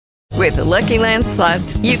With the Lucky Land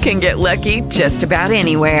Slots, you can get lucky just about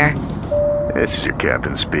anywhere. This is your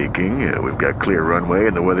captain speaking. We've got clear runway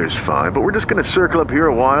and the weather's fine, but we're just going to circle up here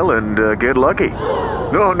a while and get lucky.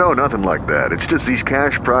 No, nothing like that. It's just these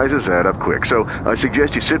cash prizes add up quick. So I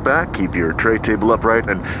suggest you sit back, keep your tray table upright,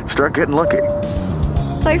 and start getting lucky.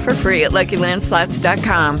 Play for free at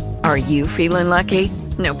LuckyLandSlots.com. Are you feeling lucky?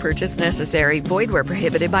 No purchase necessary. Void where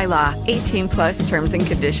prohibited by law. 18 plus terms and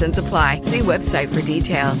conditions apply. See website for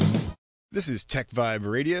details. This is Tech Vibe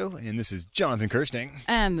Radio, and this is Jonathan Kirsting.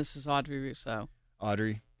 And this is Audrey Rousseau.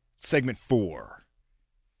 Audrey, segment 4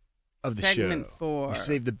 of the show. Segment 4. We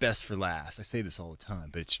save the best for last. I say this all the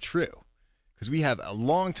time, but it's true. Because we have a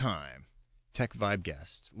long-time Tech Vibe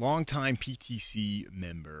guest, long-time PTC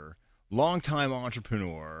member, long-time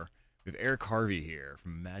entrepreneur. We have Eric Harvey here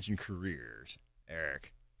from Imagine Careers.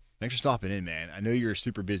 Eric, thanks for stopping in, man. I know you're a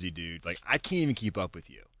super busy dude. Like, I can't even keep up with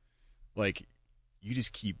you. Like, you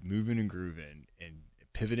just keep moving and grooving and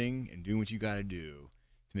pivoting and doing what you got to do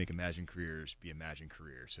to make Imagine Careers be Imagine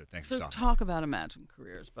Careers. So thanks for stopping. Talk about Imagine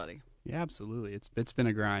Careers, buddy. Yeah, absolutely. It's been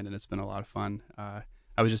a grind, and it's been a lot of fun. I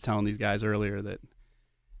was just telling these guys earlier that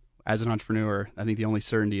as an entrepreneur, I think the only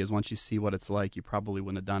certainty is once you see what it's like, you probably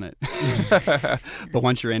wouldn't have done it. But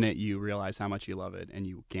once you're in it, you realize how much you love it, and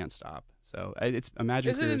you can't stop. So it's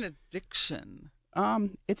Imagine Careers. Is it an addiction?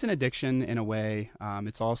 It's an addiction in a way.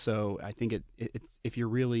 It's also, I think it's if you're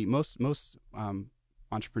really most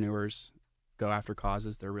entrepreneurs go after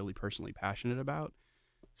causes they're really personally passionate about.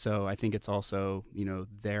 So I think it's also,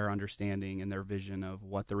 their understanding and their vision of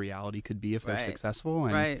what the reality could be if they're successful.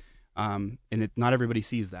 And, not everybody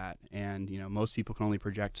sees that. And, most people can only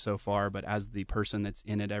project so far, but as the person that's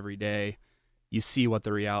in it every day, you see what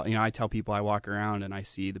the reality, I tell people I walk around and I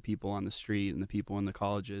see the people on the street and the people in the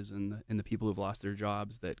colleges and the people who've lost their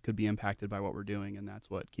jobs that could be impacted by what we're doing. And that's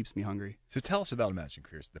what keeps me hungry. So tell us about Imagine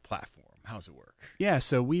Careers, the platform. How does it work? Yeah,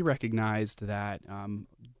 so we recognized that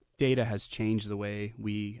data has changed the way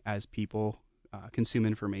we as people consume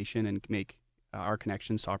information and make our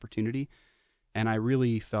connections to opportunity. And I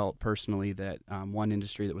really felt personally that one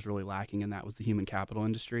industry that was really lacking in that was the human capital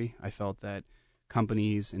industry. I felt that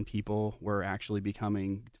companies and people were actually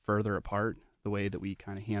becoming further apart, the way that we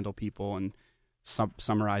kind of handle people and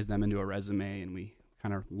summarize them into a resume, and we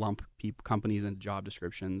kind of lump companies into job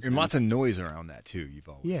descriptions. And lots of noise around that too, you've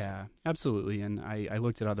always Yeah, absolutely. And I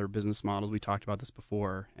looked at other business models. We talked about this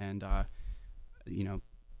before, and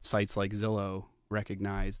sites like Zillow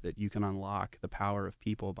recognize that you can unlock the power of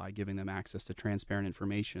people by giving them access to transparent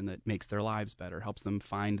information that makes their lives better, helps them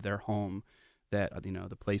find their home, that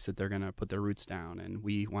the place that they're going to put their roots down. And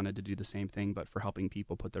we wanted to do the same thing, but for helping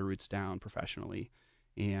people put their roots down professionally.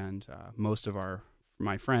 And most of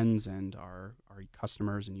my friends and our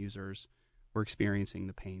customers and users were experiencing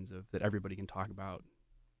the pains of that everybody can talk about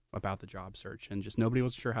the job search, and just nobody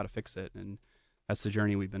was sure how to fix it. And that's the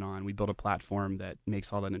journey we've been on. We built a platform that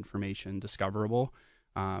makes all that information discoverable.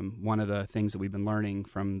 One of the things that we've been learning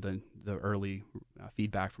from the early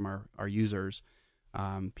feedback from our users,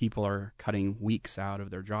 people are cutting weeks out of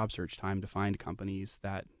their job search time to find companies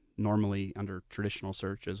that normally under traditional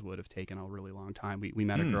searches would have taken a really long time. We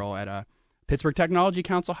met a girl at a Pittsburgh Technology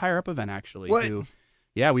Council hire-up event, actually. What?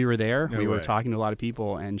 We were there. No we way. were talking to a lot of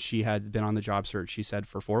people, and she had been on the job search, she said,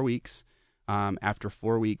 for 4 weeks. After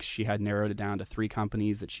 4 weeks, she had narrowed it down to 3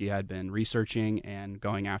 companies that she had been researching and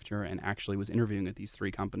going after, and actually was interviewing at these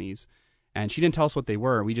 3 companies. And she didn't tell us what they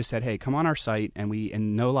were. We just said, hey, come on our site. And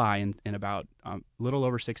no lie, in about a little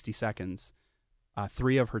over 60 seconds,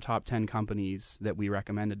 3 of her top 10 companies that we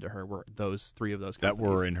recommended to her were 3 of those companies. That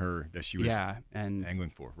were in her, that she was and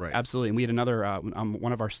angling for, right? Absolutely. And we had another,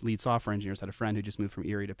 one of our lead software engineers had a friend who just moved from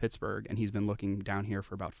Erie to Pittsburgh, and he's been looking down here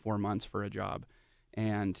for about 4 months for a job.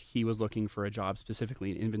 And he was looking for a job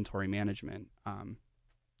specifically in inventory management.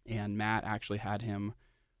 And Matt actually had him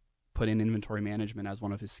put in inventory management as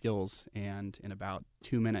one of his skills. And in about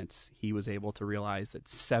 2 minutes, he was able to realize that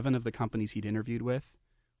 7 of the companies he'd interviewed with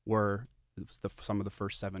were some of the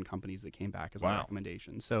first 7 companies that came back as our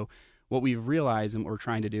recommendations. So what we've realized and what we're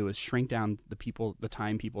trying to do is shrink down the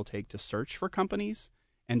time people take to search for companies,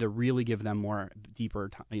 and to really give them more deeper,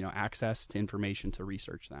 access to information to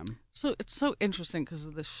research them. So it's so interesting because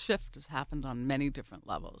the shift has happened on many different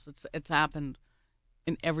levels. It's happened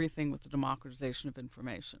in everything with the democratization of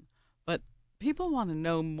information. But people want to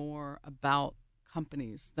know more about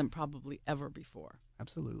companies than probably ever before.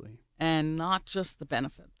 Absolutely. And not just the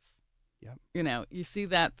benefits. Yep. You see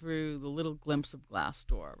that through the little glimpse of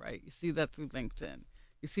Glassdoor, right? You see that through LinkedIn.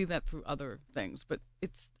 You see that through other things. But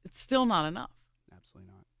it's still not enough.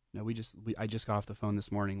 Absolutely not. No, I just got off the phone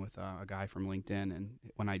this morning with a guy from LinkedIn, and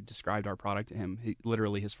when I described our product to him,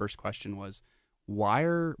 his first question was, why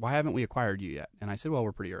haven't we acquired you yet? And I said, well,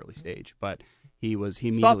 we're pretty early stage, but he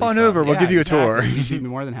immediately stop on saw, over. We'll give you a tour. He'd be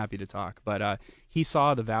more than happy to talk. But he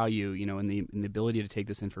saw the value, in the ability to take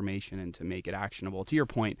this information and to make it actionable. To your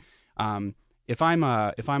point, if I'm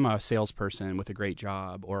a salesperson with a great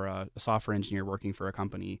job or a software engineer working for a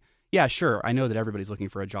company, yeah, sure, I know that everybody's looking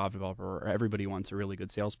for a job developer or everybody wants a really good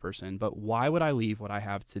salesperson, but why would I leave what I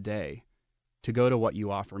have today to go to what you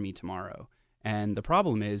offer me tomorrow? And the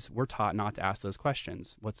problem is we're taught not to ask those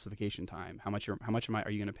questions. What's the vacation time? How much are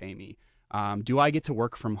you going to pay me? Do I get to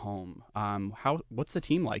work from home? What's the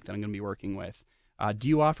team like that I'm going to be working with? Do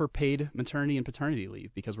you offer paid maternity and paternity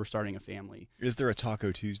leave because we're starting a family? Is there a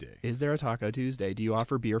Taco Tuesday? Do you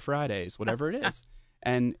offer beer Fridays? Whatever it is.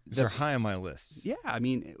 And they're high on my list. Yeah, I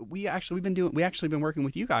mean, we've been working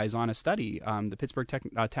with you guys on a study, the Pittsburgh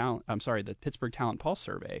the Pittsburgh Talent Pulse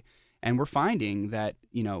Survey, and we're finding that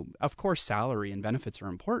of course, salary and benefits are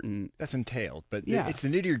important. That's entailed, but yeah. It's the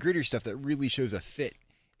nitty-gritty stuff that really shows a fit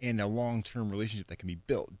and a long-term relationship that can be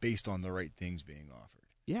built based on the right things being offered.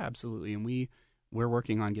 Yeah, absolutely, and we're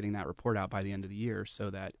working on getting that report out by the end of the year, so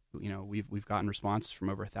that we've gotten responses from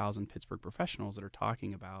over 1,000 Pittsburgh professionals that are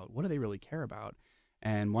talking about what do they really care about.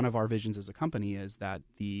 And one of our visions as a company is that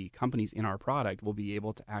the companies in our product will be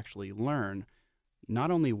able to actually learn not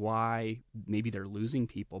only why maybe they're losing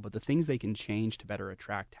people, but the things they can change to better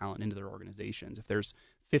attract talent into their organizations. If there's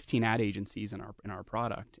 15 ad agencies in our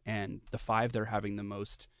product, and the 5 that are having the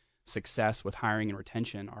most success with hiring and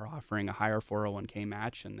retention are offering a higher 401k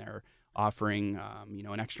match, and they're offering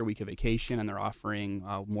an extra week of vacation, and they're offering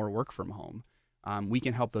more work from home. We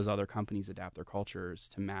can help those other companies adapt their cultures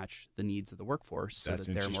to match the needs of the workforce so that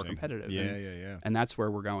they're more competitive. Yeah. And that's where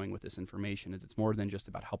we're going with this information. Is it's more than just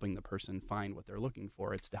about helping the person find what they're looking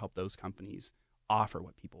for. It's to help those companies offer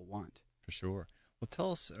what people want. For sure. Well,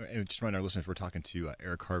 tell us, and just remind our listeners, we're talking to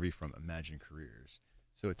Eric Harvey from Imagine Careers.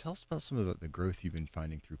 So tell us about some of the growth you've been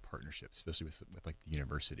finding through partnerships, especially with like the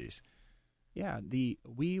universities. Yeah,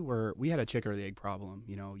 we had a chicken or the egg problem.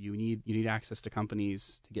 You need access to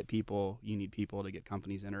companies to get people. You need people to get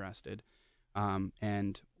companies interested.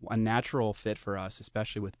 And a natural fit for us,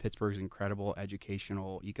 especially with Pittsburgh's incredible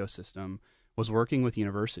educational ecosystem, was working with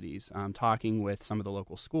universities, talking with some of the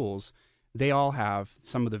local schools. They all have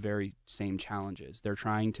some of the very same challenges. They're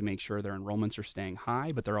trying to make sure their enrollments are staying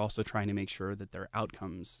high, but they're also trying to make sure that their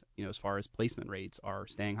outcomes, as far as placement rates, are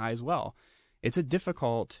staying high as well. It's a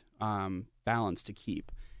difficult balance to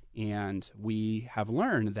keep. And we have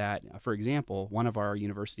learned that, for example, one of our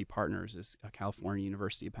university partners is California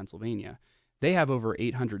University of Pennsylvania. They have over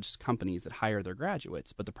 800 companies that hire their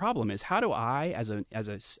graduates. But the problem is, how do I, as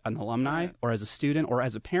an alumni or as a student or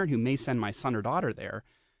as a parent who may send my son or daughter there,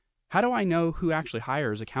 how do I know who actually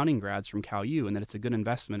hires accounting grads from Cal U and that it's a good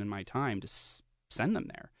investment in my time to send them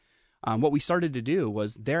there? What we started to do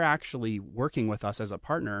was they're actually working with us as a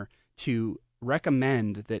partner to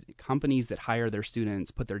recommend that companies that hire their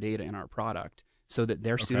students put their data in our product so that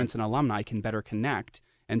their students and alumni can better connect,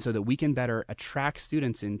 and so that we can better attract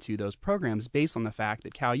students into those programs based on the fact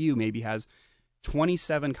that Cal U maybe has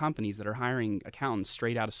 27 companies that are hiring accountants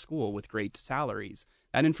straight out of school with great salaries.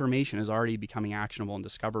 That information is already becoming actionable and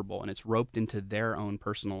discoverable, and it's roped into their own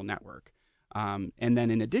personal network. And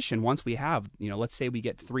then in addition, once we have, let's say we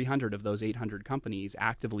get 300 of those 800 companies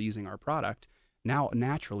actively using our product, now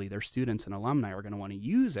naturally their students and alumni are going to want to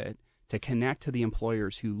use it to connect to the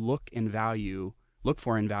employers who look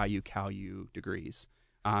for and value Cal U degrees.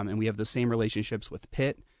 And we have the same relationships with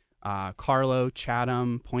Pitt, Carlow,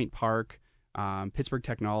 Chatham, Point Park, Pittsburgh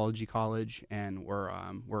Technology College, and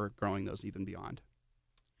we're growing those even beyond.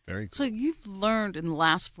 Very cool. So you've learned in the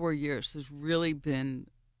last 4 years there's really been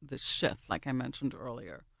the shift, like I mentioned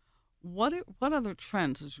earlier. What other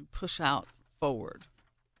trends as you push out forward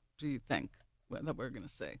do you think that we're going to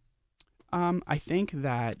see? I think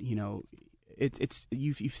that it's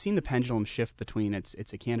you've seen the pendulum shift between it's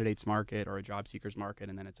a candidates market or a job seekers market,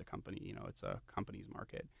 and then it's a company it's a company's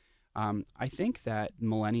market. I think that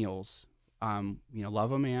millennials love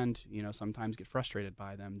them and sometimes get frustrated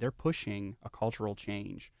by them. They're pushing a cultural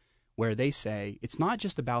change where they say it's not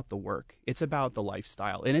just about the work, it's about the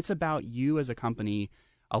lifestyle, and it's about you as a company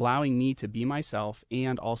allowing me to be myself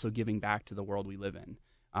and also giving back to the world we live in.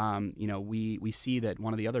 We see that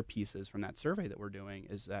one of the other pieces from that survey that we're doing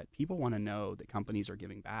is that people want to know that companies are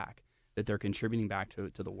giving back, that they're contributing back to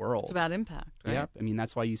the world. It's about impact, right? Yep. I mean,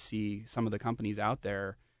 that's why you see some of the companies out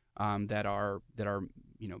there that are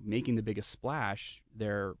making the biggest splash.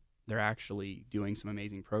 They're actually doing some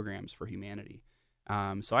amazing programs for humanity.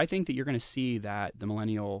 So I think that you're going to see that the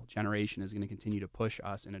millennial generation is going to continue to push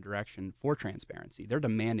us in a direction for transparency. They're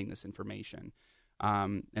demanding this information.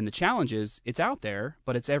 And the challenge is it's out there,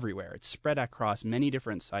 but it's everywhere. It's spread across many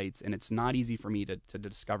different sites, and it's not easy for me to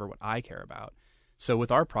discover what I care about. So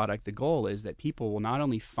with our product, the goal is that people will not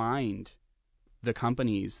only find the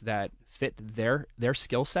companies that fit their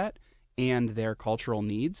skill set and their cultural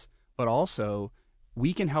needs, but also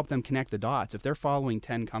we can help them connect the dots. If they're following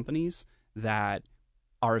 10 companies that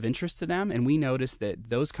are of interest to them, and we notice that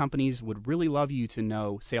those companies would really love you to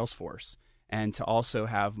know Salesforce and to also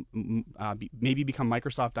have maybe become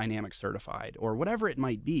Microsoft Dynamics certified or whatever it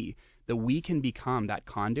might be, that we can become that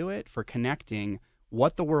conduit for connecting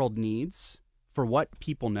what the world needs for what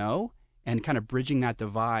people know and kind of bridging that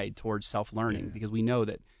divide towards self-learning, because we know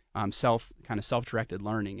that self-directed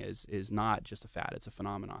learning is not just a fad; it's a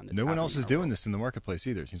phenomenon. No one else is doing this in the marketplace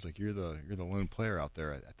either. It seems like you're the lone player out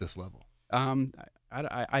there at this level.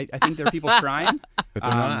 I think there are people trying, but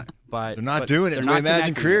they're not. But they're not doing it the way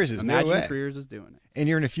Imagine Careers is. Imagine Careers is doing it. And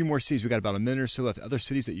you're in a few more cities. We got about a minute or so left. Other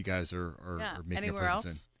cities that you guys are making anywhere a presence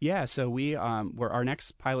else? in. Yeah, so our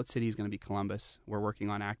next pilot city is going to be Columbus. We're working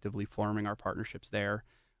on actively forming our partnerships there.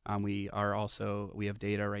 We have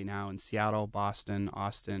data right now in Seattle, Boston,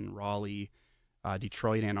 Austin, Raleigh,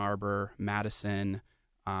 Detroit, Ann Arbor, Madison,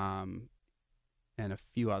 and a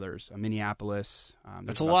few others, Minneapolis.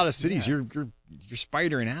 That's a lot of cities. Yeah. You're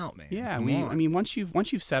spidering out, man. Yeah, I mean, once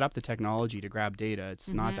you've set up the technology to grab data, it's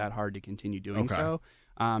not that hard to continue doing so.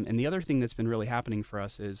 And the other thing that's been really happening for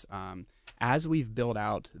us is as we've built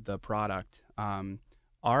out the product,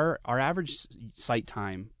 our average site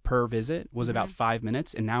time per visit was about 5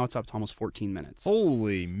 minutes, and now it's up to almost 14 minutes.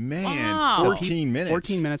 Holy man, wow. 14 minutes.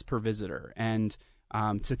 14 minutes per visitor, and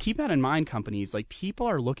to keep that in mind, companies like people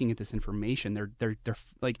are looking at this information. They're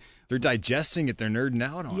digesting it. They're nerding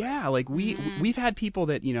out on it. Yeah, like we've had people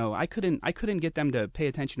that I couldn't get them to pay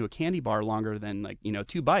attention to a candy bar longer than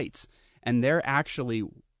 2 bites, and they're actually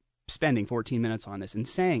spending 14 minutes on this and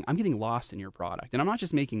saying, "I'm getting lost in your product," and I'm not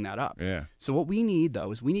just making that up. Yeah. So what we need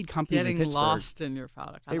though is we need companies in Getting Pittsburgh. lost in your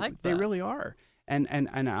product. I like that. They really are, and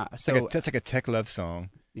so that's like a tech love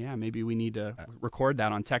song. Yeah, maybe we need to record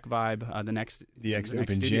that on Tech Vibe the next Open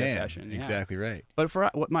studio Jam session. Yeah. Exactly right. But for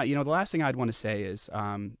the last thing I'd want to say is,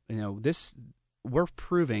 we're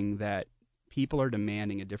proving that people are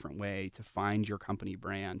demanding a different way to find your company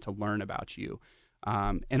brand, to learn about you,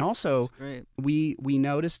 and also we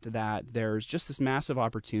noticed that there's just this massive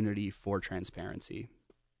opportunity for transparency.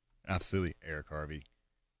 Absolutely, Eric Harvey.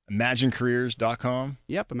 ImagineCareers.com.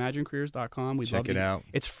 Yep, ImagineCareers.com. Check it out.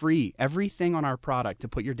 It's free. Everything on our product to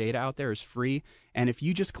put your data out there is free. And if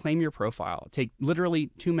you just claim your profile, take literally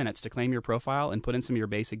 2 minutes to claim your profile and put in some of your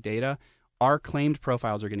basic data, our claimed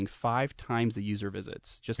profiles are getting 5 times the user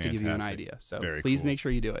visits, just Fantastic. to give you an idea. So Very please cool. make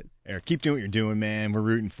sure you do it. Eric, keep doing what you're doing, man. We're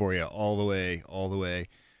rooting for you all the way, all the way.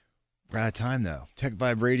 We're out of time, though. Tech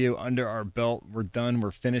Vibe Radio under our belt. We're done.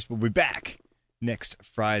 We're finished. We'll be back next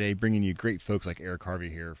Friday, bringing you great folks like Eric Harvey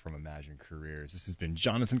here from Imagine Careers. This has been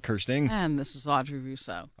Jonathan Kirsting. And this is Audrey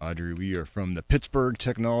Rousseau. Audrey, we are from the Pittsburgh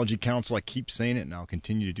Technology Council. I keep saying it, and I'll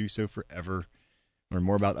continue to do so forever. Learn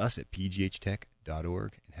more about us at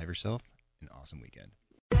pghtech.org, and have yourself an awesome weekend.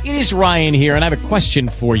 It is Ryan here, and I have a question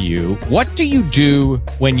for you. What do you do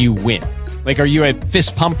when you win? Like, are you a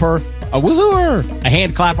fist pumper, a woohooer, a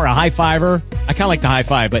hand clapper, a high fiver? I kind of like the high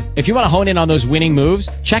five, but if you want to hone in on those winning moves,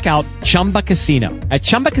 check out Chumba Casino. At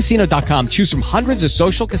ChumbaCasino.com, choose from hundreds of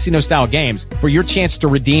social casino-style games for your chance to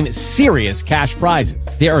redeem serious cash prizes.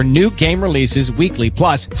 There are new game releases weekly,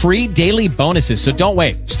 plus free daily bonuses, so don't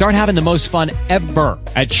wait. Start having the most fun ever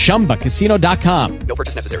at ChumbaCasino.com. No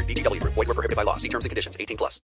purchase necessary. VGW Group. Void where prohibited by law. See terms and conditions. 18+.